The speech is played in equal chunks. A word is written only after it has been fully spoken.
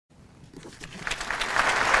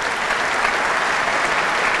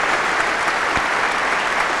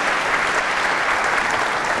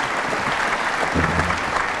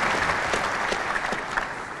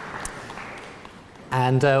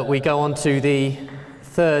And we go on to the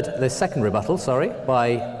second rebuttal,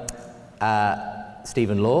 by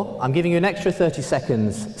Stephen Law. I'm giving you an extra 30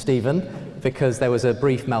 seconds, Stephen, because there was a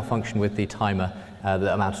brief malfunction with the timer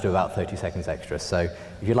that amounted to about 30 seconds extra. So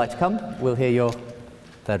if you'd like to come, we'll hear your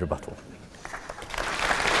third rebuttal.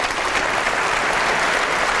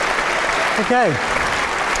 Okay.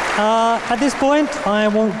 At this point, I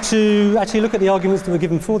want to actually look at the arguments that were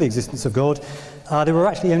given for the existence of God. There were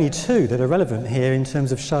actually only two that are relevant here in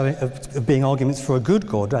terms of being arguments for a good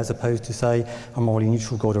God as opposed to, say, a morally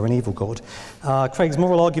neutral God or an evil God. Craig's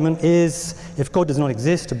moral argument is, if God does not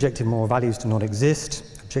exist, objective moral values do not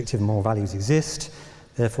exist. Objective moral values exist,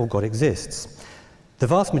 therefore God exists. The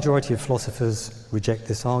vast majority of philosophers reject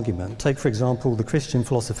this argument. Take, for example, the Christian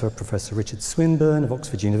philosopher Professor Richard Swinburne of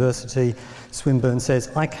Oxford University. Swinburne says,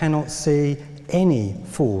 "I cannot see any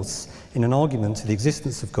force in an argument to the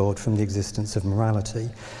existence of God from the existence of morality."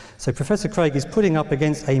 So Professor Craig is putting up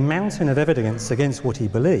against a mountain of evidence against what he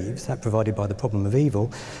believes, that provided by the problem of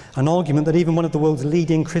evil, an argument that even one of the world's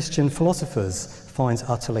leading Christian philosophers finds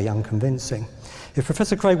utterly unconvincing. If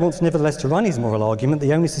Professor Craig wants nevertheless to run his moral argument,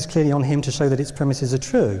 the onus is clearly on him to show that its premises are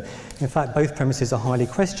true. In fact, both premises are highly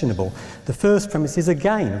questionable. The first premise is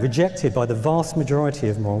again rejected by the vast majority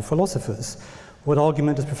of moral philosophers. What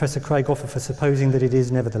argument does Professor Craig offer for supposing that it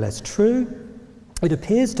is nevertheless true? It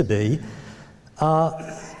appears to be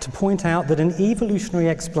to point out that an evolutionary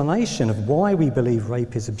explanation of why we believe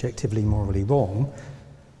rape is objectively morally wrong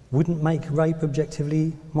wouldn't make rape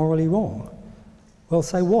objectively morally wrong. Well,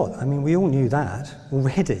 so what? I mean, we all knew that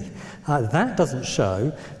already. That doesn't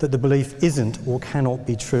show that the belief isn't or cannot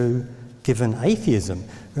be true given atheism.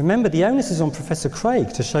 Remember, the onus is on Professor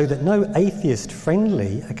Craig to show that no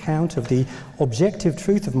atheist-friendly account of the objective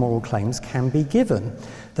truth of moral claims can be given.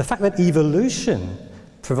 The fact that evolution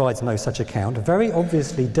provides no such account very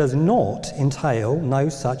obviously does not entail no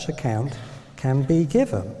such account can be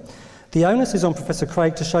given. The onus is on Professor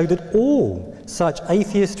Craig to show that all such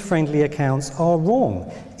atheist-friendly accounts are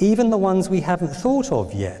wrong, even the ones we haven't thought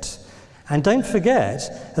of yet. And don't forget,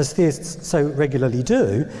 as theists so regularly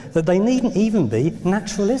do, that they needn't even be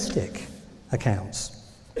naturalistic accounts.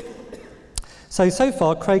 So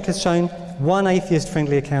far, Craig has shown one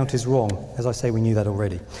atheist-friendly account is wrong. As I say, we knew that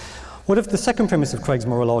already. What of the second premise of Craig's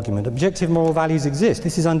moral argument? Objective moral values exist.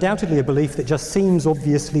 This is undoubtedly a belief that just seems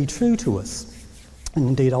obviously true to us. And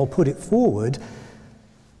indeed, I'll put it forward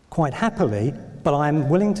quite happily, but I'm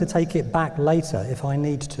willing to take it back later if I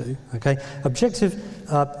need to. Okay?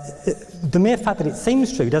 The mere fact that it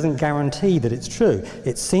seems true doesn't guarantee that it's true.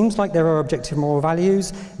 It seems like there are objective moral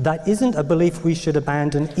values. That isn't a belief we should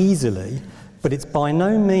abandon easily, but it's by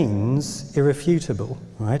no means irrefutable.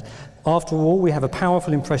 Right? After all, we have a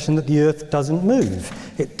powerful impression that the Earth doesn't move.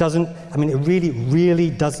 It really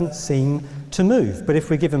doesn't seem to move. But if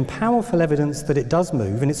we're given powerful evidence that it does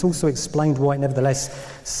move, and it's also explained why it nevertheless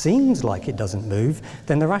seems like it doesn't move,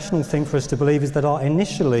 then the rational thing for us to believe is that our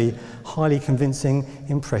initially highly convincing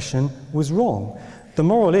impression was wrong. The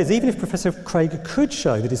moral is, even if Professor Craig could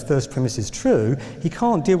show that his first premise is true, he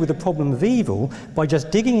can't deal with the problem of evil by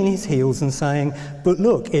just digging in his heels and saying, but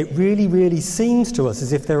look, it really seems to us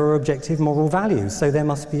as if there are objective moral values, so there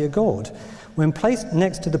must be a God. When placed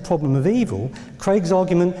next to the problem of evil, Craig's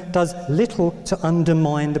argument does little to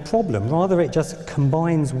undermine the problem. Rather, it just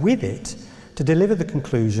combines with it to deliver the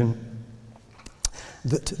conclusion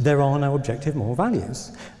that there are no objective moral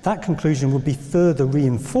values. That conclusion would be further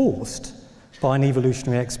reinforced by an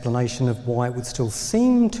evolutionary explanation of why it would still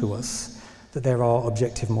seem to us that there are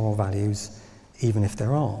objective moral values, even if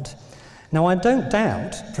there aren't. Now, I don't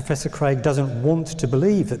doubt Professor Craig doesn't want to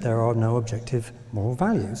believe that there are no objective moral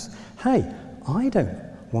values. Hey, I don't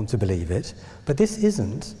want to believe it, but this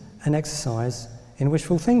isn't an exercise in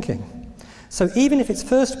wishful thinking. So even if its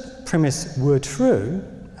first premise were true,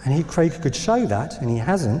 and Craig could show that, and he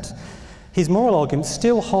hasn't, his moral argument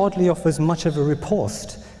still hardly offers much of a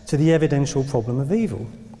riposte to the evidential problem of evil.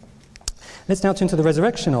 Let's now turn to the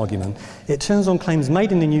resurrection argument. It turns on claims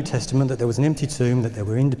made in the New Testament that there was an empty tomb, that there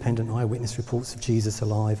were independent eyewitness reports of Jesus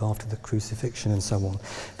alive after the crucifixion, and so on.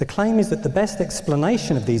 The claim is that the best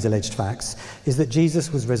explanation of these alleged facts is that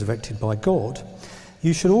Jesus was resurrected by God.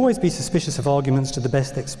 You should always be suspicious of arguments to the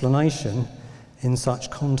best explanation in such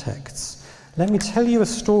contexts. Let me tell you a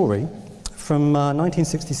story from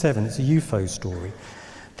 1967. It's a UFO story.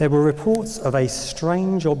 There were reports of a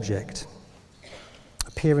strange object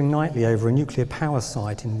appearing nightly over a nuclear power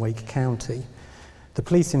site in Wake County. The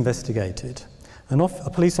police investigated. A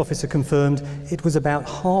police officer confirmed it was about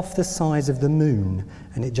half the size of the moon,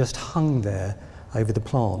 and it just hung there over the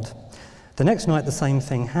plant. The next night the same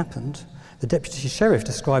thing happened. The deputy sheriff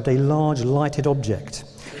described a large lighted object.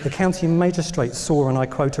 The county magistrate saw, and I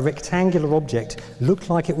quote, a rectangular object, looked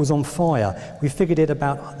like it was on fire. We figured it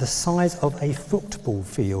about the size of a football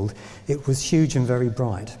field. It was huge and very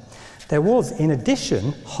bright. There was, in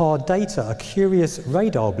addition, hard data, a curious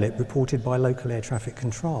radar blip reported by local air traffic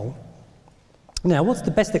control. Now, what's the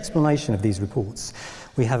best explanation of these reports?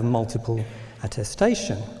 We have multiple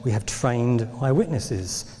attestation. We have trained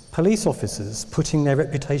eyewitnesses. Police officers putting their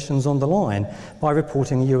reputations on the line by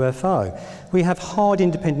reporting a UFO. We have hard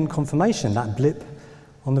independent confirmation, that blip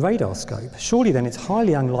on the radar scope. Surely then it's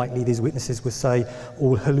highly unlikely these witnesses would say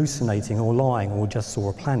all hallucinating or lying or just saw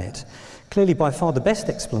a planet. Clearly by far the best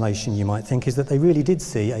explanation, you might think, is that they really did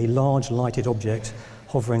see a large lighted object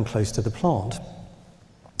hovering close to the plant.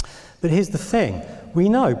 But here's the thing. We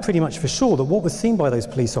know pretty much for sure that what was seen by those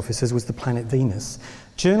police officers was the planet Venus.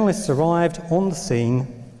 Journalists arrived on the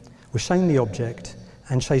scene, were shown the object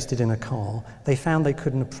and chased it in a car. They found they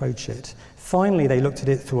couldn't approach it. Finally, they looked at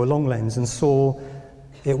it through a long lens and saw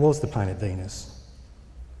it was the planet Venus.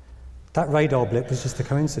 That radar blip was just a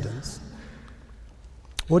coincidence.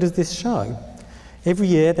 What does this show? Every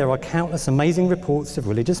year there are countless amazing reports of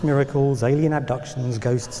religious miracles, alien abductions,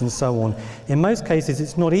 ghosts and so on. In most cases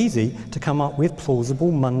it's not easy to come up with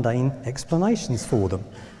plausible, mundane explanations for them.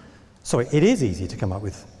 Sorry, it is easy to come up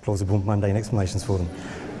with plausible, mundane explanations for them.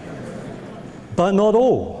 But not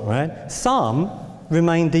all, right? Some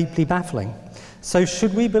remain deeply baffling. So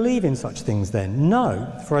should we believe in such things then?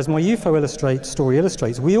 No, for as my UFO story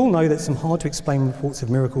illustrates, we all know that some hard-to-explain reports of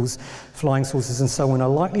miracles, flying saucers and so on are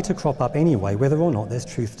likely to crop up anyway, whether or not there's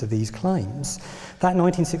truth to these claims. That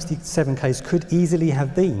 1967 case could easily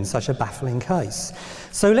have been such a baffling case.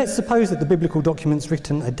 So let's suppose that the biblical documents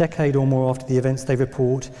written a decade or more after the events they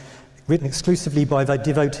report, written exclusively by the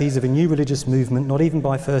devotees of a new religious movement, not even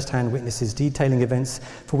by first-hand witnesses, detailing events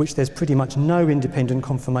for which there's pretty much no independent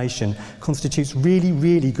confirmation, constitutes really,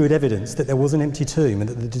 really good evidence that there was an empty tomb and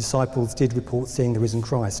that the disciples did report seeing the risen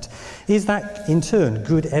Christ. Is that, in turn,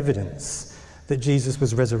 good evidence that Jesus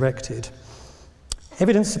was resurrected?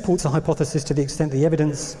 Evidence supports a hypothesis to the extent the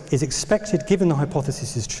evidence is expected, given the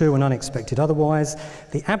hypothesis is true, and unexpected otherwise.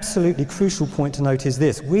 The absolutely crucial point to note is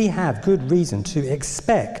this: we have good reason to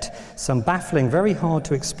expect some baffling, very hard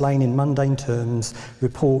to explain in mundane terms,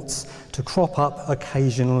 reports to crop up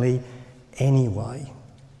occasionally anyway,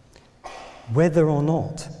 whether or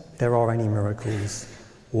not there are any miracles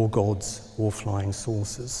or gods or flying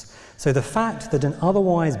saucers. So the fact that an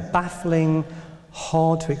otherwise baffling,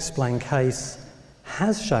 hard to explain case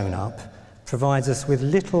has shown up provides us with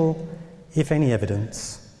little, if any,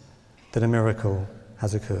 evidence that a miracle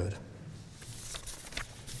has occurred.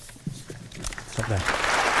 Stop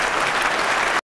there.